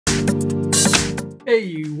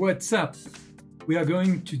Hey, what's up? We are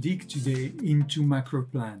going to dig today into macro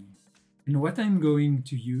planning. And what I'm going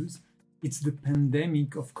to use, it's the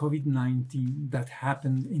pandemic of COVID-19 that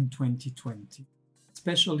happened in 2020,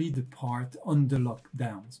 especially the part on the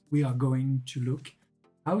lockdowns. We are going to look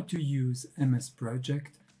how to use MS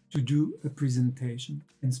Project to do a presentation,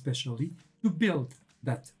 and especially to build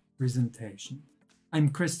that presentation. I'm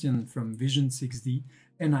Christian from Vision 6D,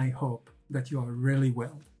 and I hope that you are really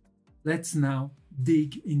well. Let's now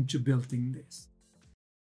dig into building this.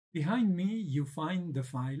 Behind me, you find the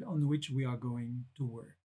file on which we are going to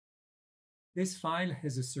work. This file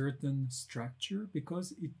has a certain structure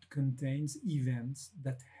because it contains events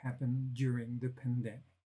that happened during the pandemic.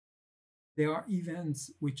 There are events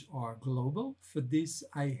which are global. For this,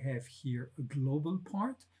 I have here a global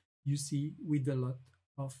part, you see, with a lot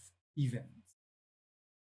of events.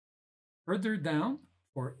 Further down,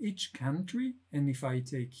 for each country, and if I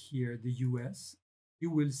take here the US,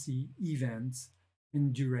 you will see events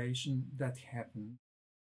and duration that happen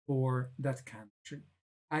for that country.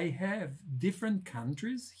 I have different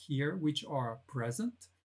countries here which are present.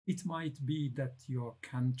 It might be that your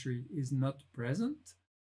country is not present.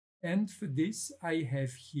 And for this, I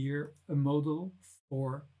have here a model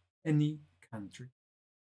for any country.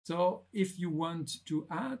 So if you want to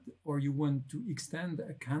add or you want to extend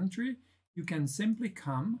a country, you can simply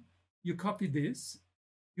come, you copy this,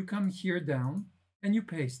 you come here down, and you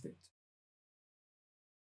paste it.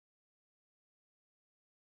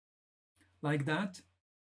 Like that,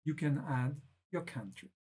 you can add your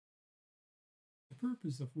country. The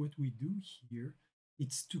purpose of what we do here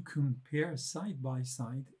is to compare side by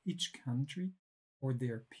side each country for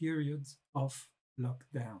their periods of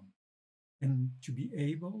lockdown, and to be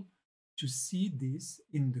able to see this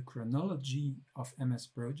in the chronology of MS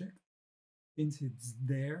Project, since it's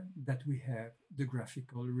there that we have the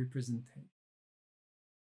graphical representation.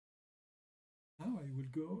 Now I will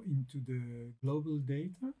go into the global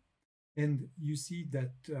data, and you see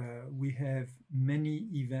that we have many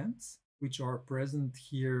events which are present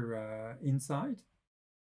here inside.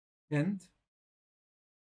 And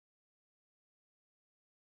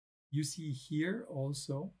you see here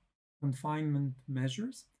also confinement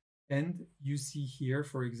measures. And you see here,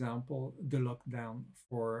 for example, the lockdown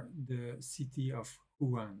for the city of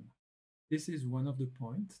Wuhan. This is one of the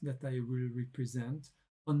points that I will represent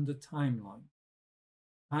on the timeline.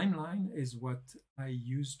 Timeline is what I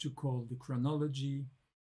used to call the chronology,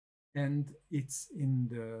 and it's in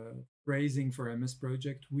the phrasing for MS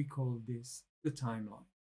Project, we call this the timeline.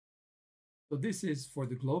 So this is for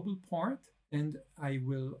the global part, and I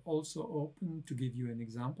will also open to give you an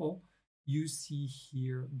example. You see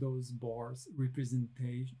here those bars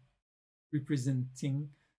representing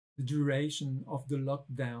the duration of the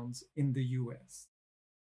lockdowns in the US.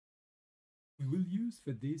 We will use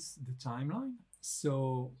for this the timeline.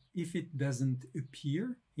 So if it doesn't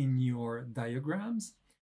appear in your diagrams,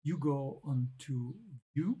 you go on to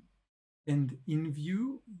View, and in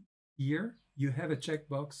View here you have a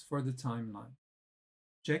checkbox for the timeline.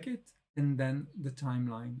 Check it, and then the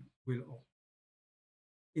timeline will open.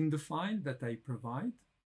 In the file that I provide,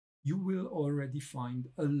 you will already find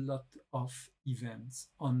a lot of events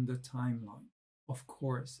on the timeline. Of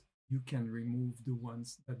course, you can remove the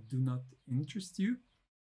ones that do not interest you.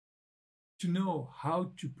 To know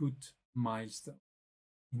how to put milestones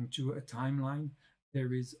into a timeline,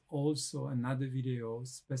 there is also another video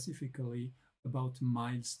specifically about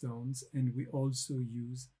milestones, and we also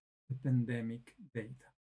use the pandemic data.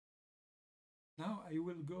 Now I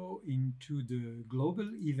will go into the global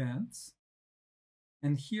events,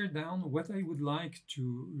 and here down what I would like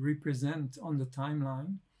to represent on the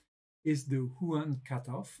timeline is the Wuhan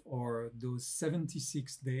cutoff, or those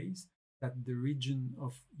 76 days that the region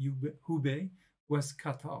of Hubei was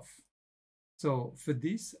cut off. So for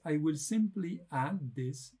this, I will simply add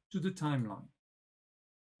this to the timeline.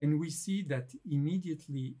 And we see that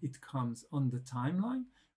immediately it comes on the timeline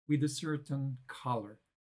with a certain color.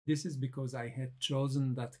 This is because I had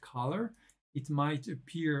chosen that color. It might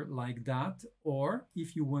appear like that, or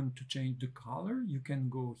if you want to change the color, you can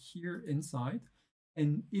go here inside.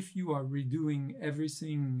 And if you are redoing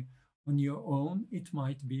everything on your own, it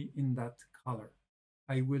might be in that color.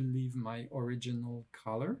 I will leave my original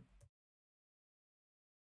color.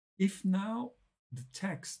 If now the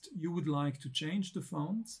text, you would like to change the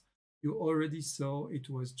fonts, you already saw it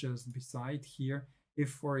was just beside here. If,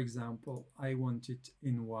 for example, I want it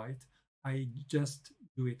in white, I just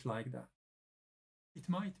do it like that. It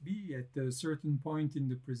might be at a certain point in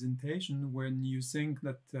the presentation when you think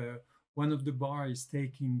that one of the bars is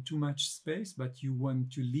taking too much space, but you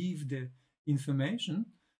want to leave the information.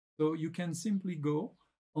 So you can simply go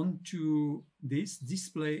onto this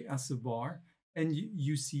display as a bar, and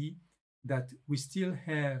you see that we still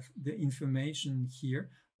have the information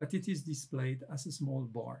here, but it is displayed as a small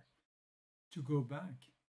bar. To go back,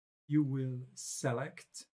 you will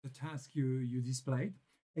select the task you displayed,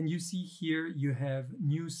 and you see here you have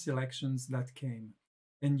new selections that came,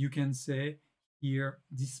 and you can say here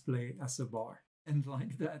display as a bar, and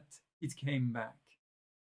like that it came back.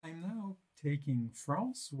 I'm now taking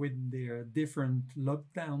France with their different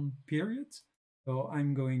lockdown periods. So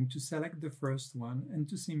I'm going to select the first one and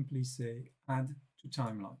to simply say add to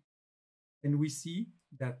timeline. And we see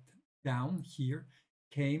that down here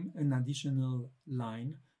came an additional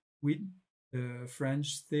line with the French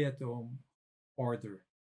stay-at-home order.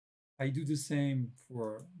 I do the same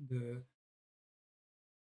for the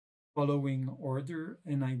following order,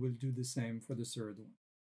 and I will do the same for the third one.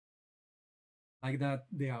 Like that,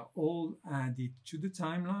 they are all added to the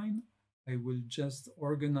timeline. I will just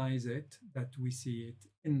organize it that we see it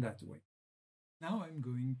in that way. Now I'm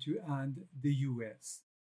going to add the US.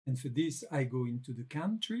 And for this, I go into the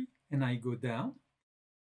country and I go down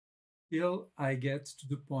till I get to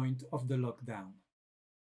the point of the lockdown.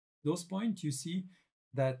 Those points, you see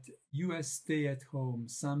that US stay at home,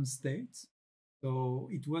 some states. So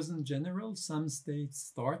it wasn't general, some states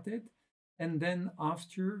started. And then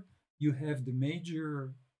after, you have the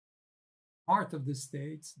major part of the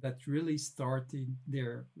states that really started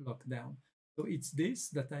their lockdown. So it's this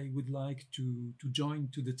that I would like to join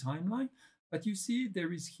to the timeline. But you see,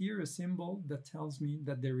 there is here a symbol that tells me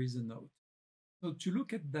that there is a note. So to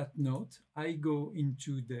look at that note, I go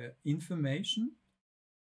into the information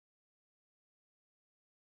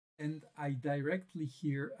and I directly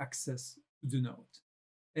here access to the note.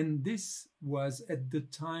 And this was at the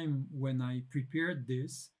time when I prepared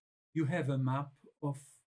this. You have a map of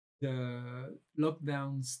the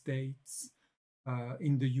lockdown states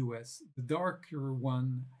in the US. The darker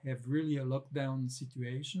one have really a lockdown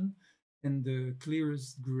situation, and the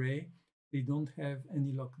clearest gray, they don't have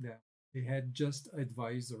any lockdown. They had just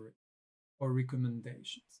advisory or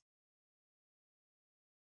recommendations.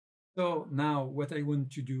 So now what I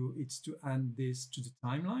want to do is to add this to the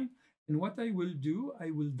timeline. And what I will do,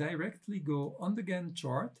 I will directly go on the Gantt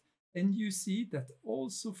chart, and you see that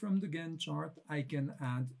also from the Gantt chart, I can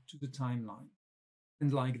add to the timeline.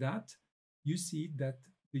 And like that, you see that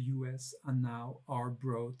the US are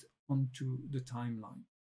brought onto the timeline.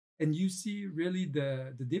 And you see really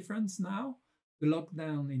the difference now. The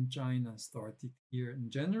lockdown in China started here in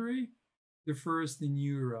January. The first in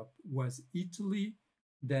Europe was Italy.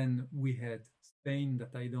 Then we had Spain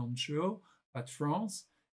that I don't show, but France.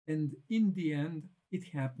 And in the end, it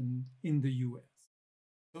happened in the US.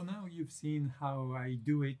 So now you've seen how I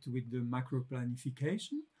do it with the macro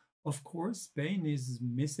planification. Of course, Spain is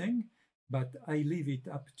missing, but I leave it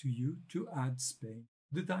up to you to add Spain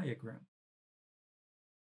to the diagram.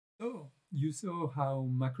 So you saw how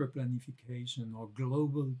macro planification or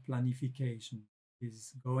global planification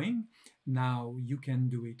is going. Now you can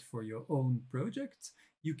do it for your own projects.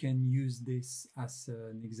 You can use this as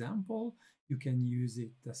an example. You can use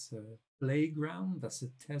it as a playground, as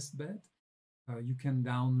a test bed. You can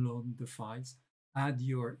download the files, add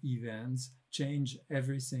your events, change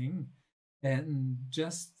everything, and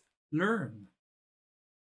just learn.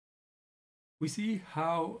 We see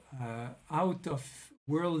how out of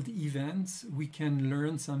world events we can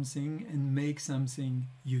learn something and make something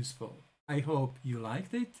useful. I hope you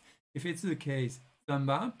liked it. If it's the case, thumb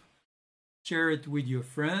up, share it with your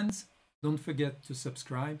friends. Don't forget to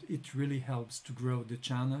subscribe. It really helps to grow the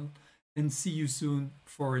channel. And see you soon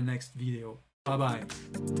for our next video.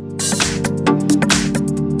 Bye-bye.